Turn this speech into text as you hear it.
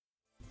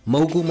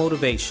Mogul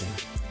Motivation,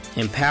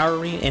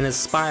 empowering and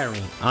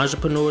inspiring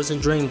entrepreneurs and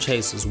dream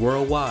chasers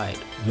worldwide,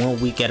 1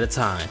 week at a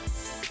time.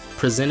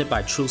 Presented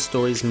by True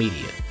Stories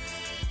Media.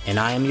 And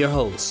I am your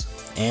host,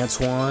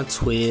 Antoine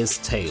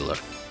Twiz Taylor.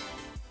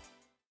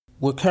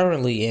 We're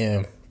currently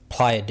in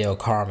Playa del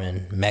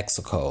Carmen,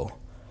 Mexico.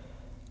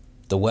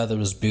 The weather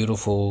is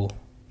beautiful,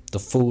 the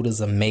food is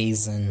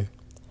amazing,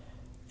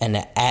 and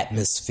the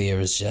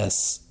atmosphere is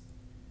just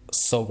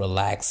so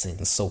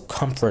relaxing, so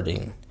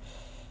comforting.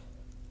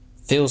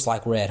 Feels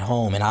like we're at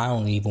home, and I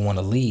don't even want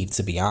to leave,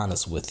 to be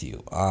honest with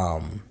you.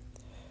 A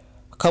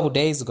couple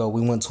days ago,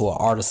 we went to an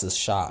artist's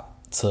shop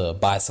to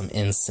buy some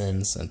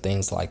incense and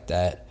things like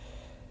that.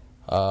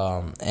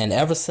 And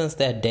ever since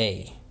that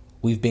day,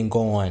 we've been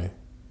going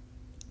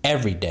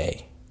every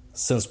day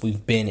since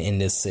we've been in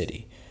this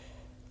city.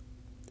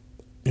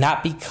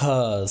 Not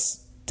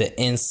because the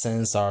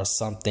incense are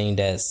something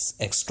that's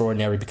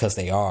extraordinary, because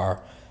they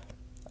are,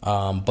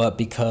 but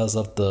because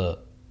of the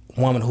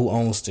woman who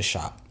owns the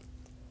shop.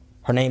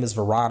 Her name is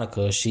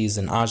Veronica. She's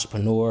an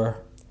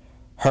entrepreneur.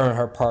 Her and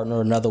her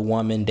partner, another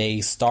woman, they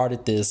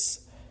started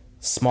this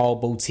small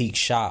boutique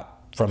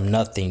shop from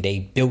nothing. They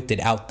built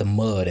it out the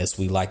mud, as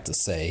we like to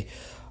say.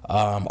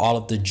 All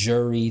of the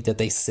jewelry that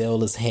they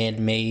sell is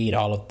handmade.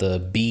 All of the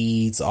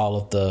beads, all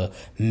of the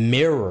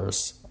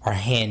mirrors are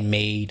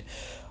handmade.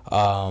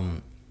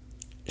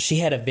 She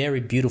had a very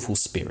beautiful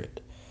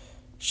spirit.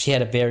 She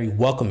had a very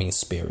welcoming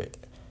spirit.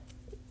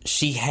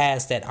 She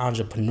has that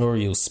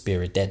entrepreneurial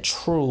spirit, that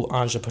true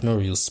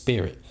entrepreneurial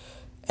spirit.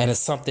 And it's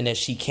something that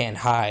she can't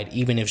hide,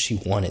 even if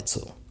she wanted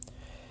to.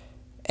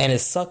 And it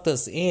sucked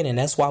us in, and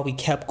that's why we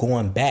kept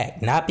going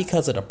back. Not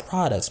because of the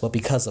products, but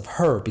because of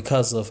her,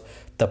 because of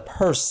the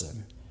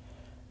person.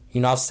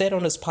 You know, I've said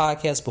on this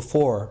podcast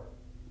before,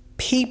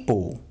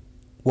 people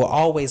will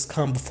always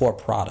come before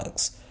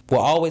products, will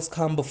always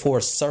come before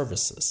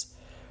services.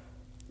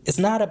 It's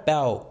not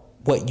about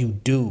what you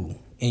do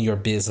in your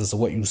business or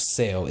what you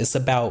sell. It's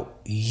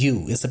about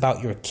you. It's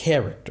about your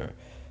character.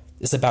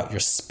 It's about your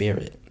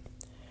spirit.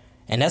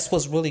 And that's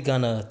what's really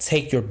going to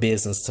take your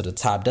business to the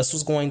top. That's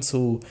what's going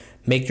to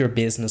make your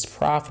business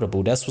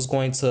profitable. That's what's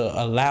going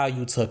to allow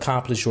you to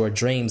accomplish your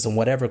dreams in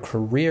whatever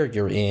career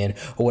you're in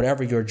or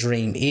whatever your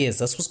dream is.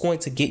 That's what's going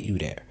to get you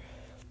there.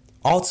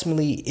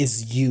 Ultimately,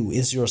 it's you.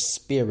 It's your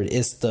spirit.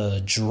 It's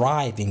the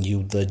driving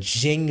you, the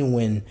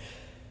genuine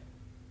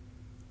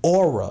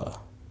aura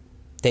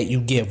that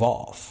you give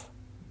off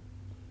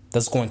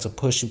that's going to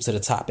push you to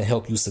the top and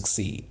help you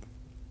succeed.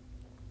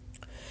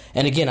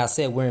 And again, I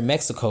said we're in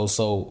Mexico,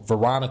 so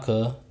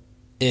Veronica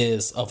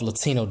is of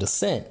Latino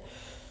descent.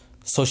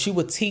 So she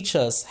would teach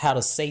us how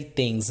to say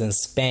things in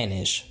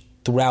Spanish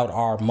throughout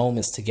our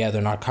moments together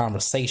in our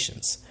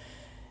conversations.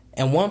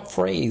 And one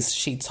phrase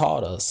she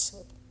taught us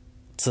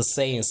to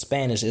say in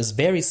Spanish is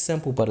very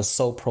simple, but it's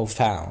so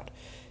profound.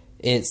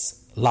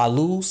 It's La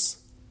luz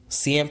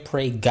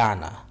siempre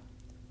gana,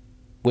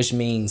 which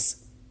means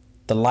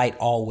the light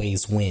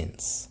always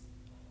wins.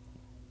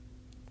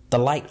 The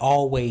light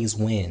always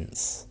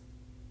wins.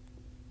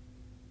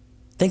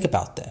 Think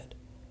about that.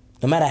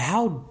 No matter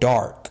how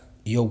dark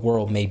your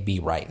world may be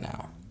right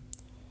now,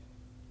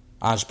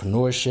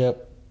 entrepreneurship,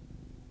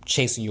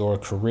 chasing your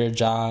career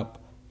job,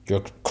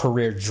 your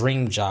career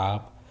dream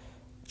job,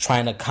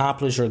 trying to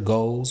accomplish your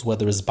goals,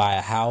 whether it's buy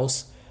a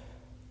house,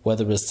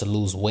 whether it's to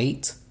lose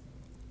weight,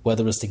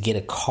 whether it's to get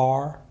a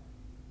car,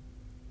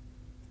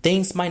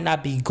 things might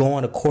not be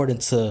going according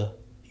to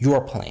your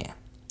plan.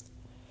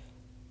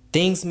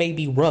 Things may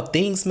be rough.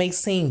 Things may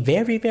seem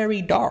very,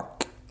 very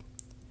dark.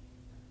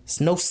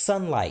 There's no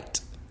sunlight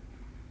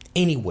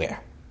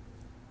anywhere.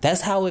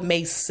 That's how it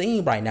may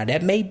seem right now.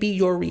 That may be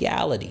your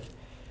reality.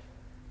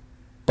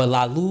 But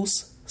la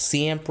luz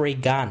siempre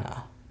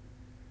gana.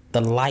 The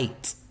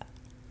light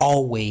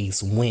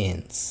always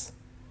wins.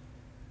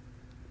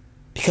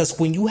 Because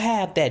when you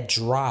have that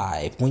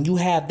drive, when you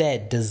have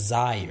that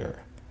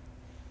desire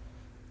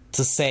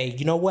to say,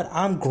 you know what,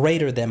 I'm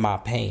greater than my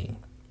pain.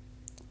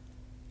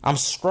 I'm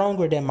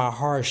stronger than my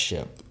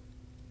hardship.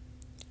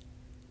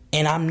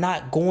 And I'm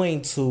not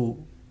going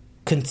to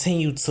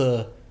continue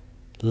to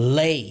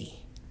lay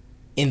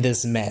in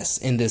this mess,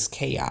 in this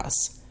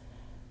chaos.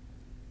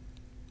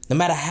 No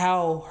matter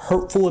how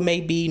hurtful it may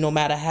be, no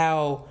matter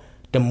how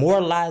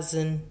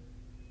demoralizing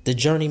the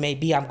journey may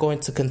be, I'm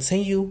going to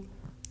continue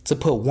to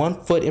put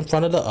one foot in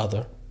front of the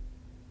other.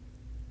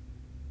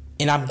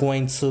 And I'm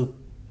going to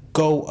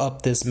go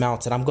up this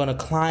mountain. I'm going to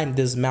climb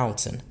this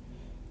mountain.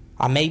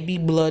 I may be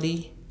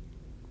bloody.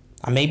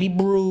 I may be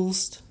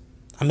bruised.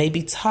 I may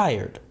be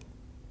tired.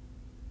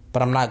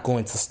 But I'm not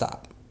going to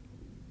stop.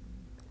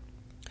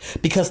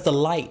 Because the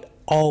light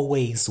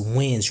always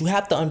wins. You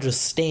have to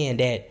understand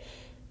that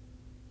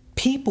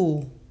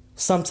people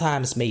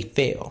sometimes may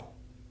fail.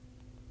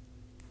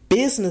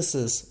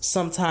 Businesses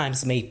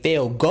sometimes may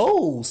fail.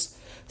 Goals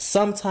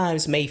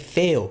sometimes may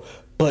fail.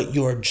 But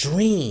your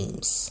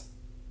dreams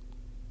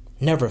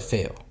never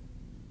fail.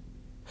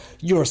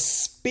 Your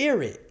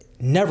spirit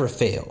never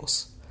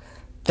fails.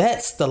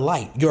 That's the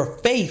light. Your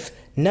faith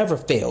never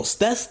fails.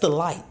 That's the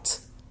light.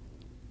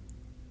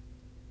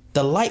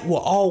 the light will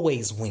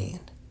always win.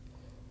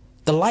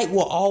 The light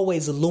will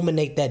always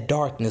illuminate that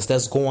darkness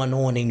that's going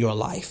on in your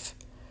life.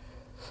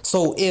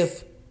 So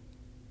if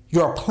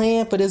your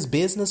plan for this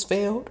business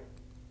failed,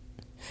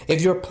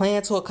 if your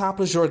plan to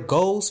accomplish your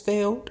goals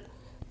failed,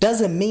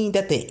 doesn't mean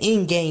that the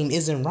end game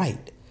isn't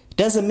right.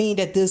 Doesn't mean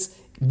that this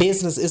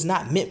business is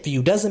not meant for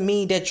you. Doesn't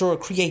mean that your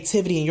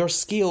creativity and your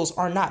skills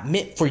are not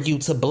meant for you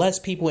to bless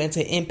people and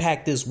to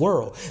impact this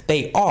world.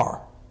 They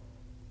are.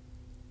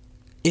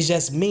 It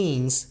just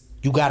means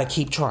you got to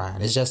keep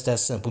trying. It's just that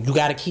simple. You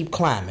got to keep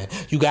climbing.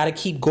 You got to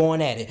keep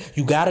going at it.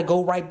 You got to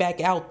go right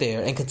back out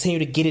there and continue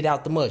to get it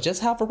out the mud.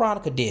 Just how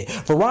Veronica did.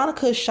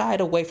 Veronica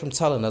shied away from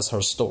telling us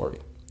her story.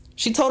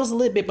 She told us a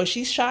little bit, but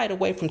she shied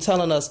away from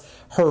telling us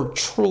her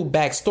true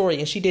backstory.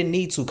 And she didn't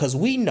need to, because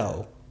we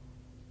know,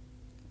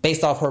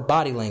 based off her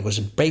body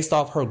language, based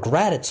off her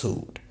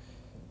gratitude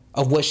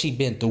of what she'd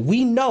been through,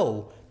 we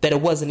know that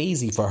it wasn't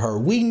easy for her.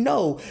 We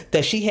know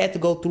that she had to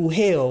go through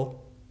hell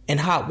and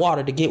hot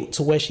water to get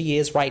to where she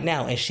is right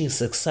now, and she's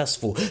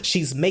successful.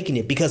 She's making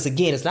it because,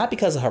 again, it's not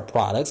because of her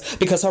products,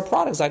 because her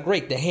products are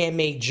great. The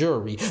handmade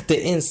jewelry, the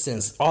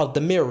incense, all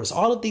the mirrors,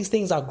 all of these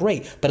things are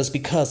great, but it's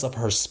because of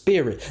her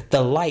spirit.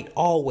 The light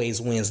always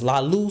wins. La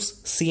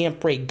luz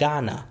siempre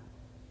gana.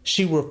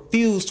 She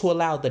refused to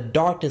allow the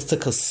darkness to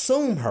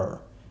consume her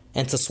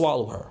and to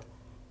swallow her.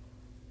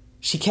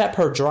 She kept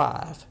her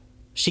drive.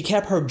 She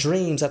kept her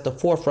dreams at the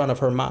forefront of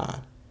her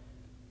mind.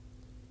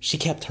 She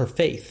kept her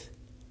faith.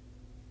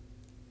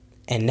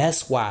 And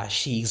that's why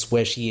she's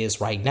where she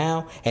is right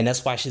now. And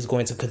that's why she's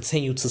going to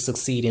continue to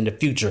succeed in the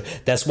future.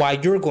 That's why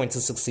you're going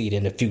to succeed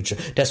in the future.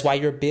 That's why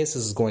your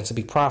business is going to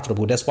be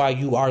profitable. That's why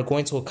you are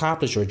going to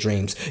accomplish your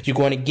dreams. You're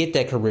going to get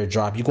that career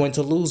job. You're going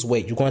to lose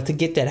weight. You're going to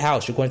get that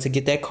house. You're going to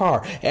get that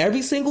car.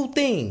 Every single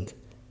thing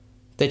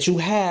that you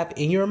have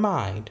in your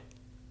mind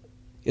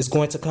is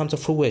going to come to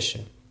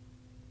fruition.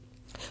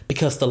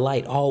 Because the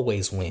light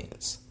always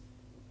wins.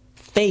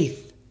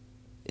 Faith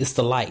is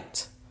the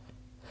light.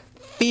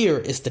 Fear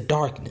is the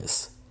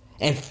darkness.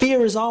 And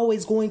fear is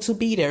always going to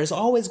be there. There's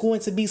always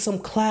going to be some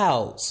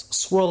clouds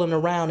swirling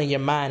around in your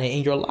mind and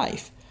in your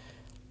life.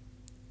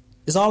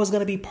 It's always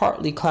going to be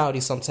partly cloudy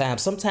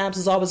sometimes. Sometimes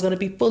it's always going to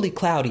be fully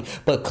cloudy.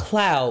 But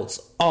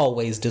clouds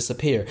always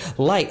disappear.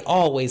 Light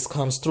always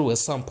comes through at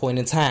some point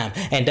in time.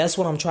 And that's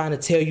what I'm trying to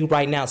tell you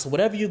right now. So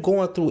whatever you're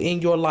going through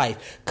in your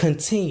life,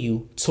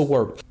 continue to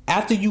work.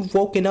 After you've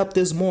woken up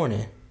this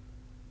morning,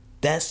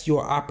 that's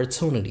your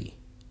opportunity.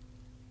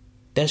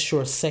 That's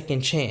your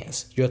second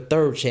chance, your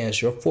third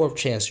chance, your fourth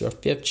chance, your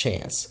fifth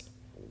chance.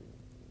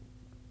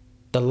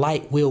 The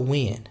light will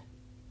win.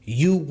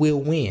 You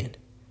will win.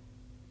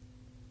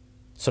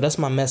 So that's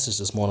my message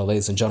this morning,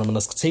 ladies and gentlemen.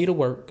 Let's continue to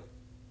work.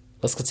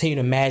 Let's continue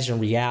to imagine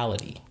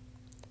reality.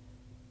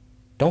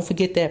 Don't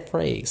forget that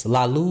phrase.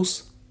 La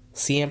luz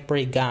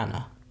siempre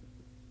gana.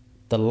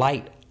 The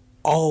light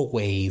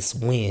always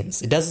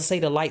wins. It doesn't say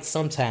the light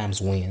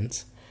sometimes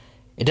wins.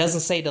 It doesn't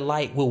say the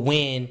light will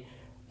win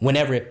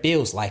whenever it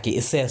feels like it.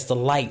 It says the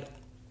light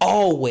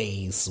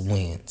always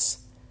wins.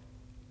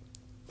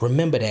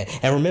 Remember that.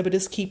 And remember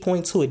this key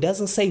point too. It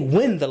doesn't say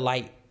when the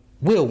light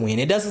will win.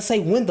 It doesn't say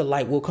when the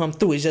light will come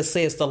through. It just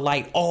says the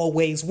light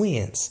always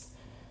wins.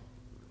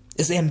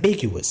 It's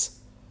ambiguous.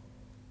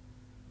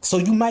 So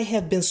you might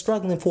have been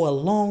struggling for a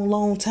long,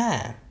 long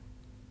time.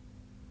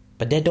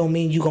 But that don't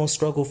mean you're going to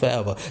struggle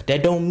forever.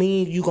 That don't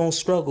mean you're going to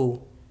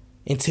struggle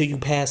until you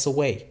pass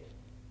away.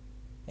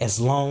 As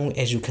long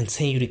as you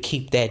continue to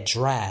keep that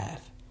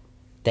drive,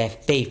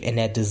 that faith, and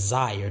that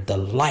desire, the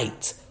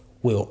light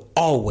will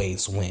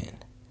always win.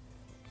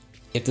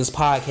 If this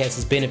podcast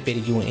has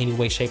benefited you in any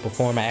way, shape, or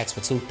form, I ask for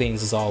two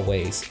things as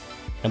always.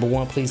 Number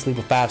one, please leave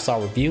a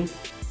 5-star review.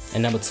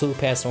 And number two,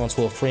 pass it on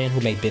to a friend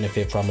who may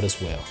benefit from it as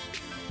well.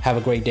 Have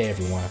a great day,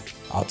 everyone.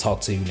 I'll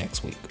talk to you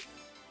next week.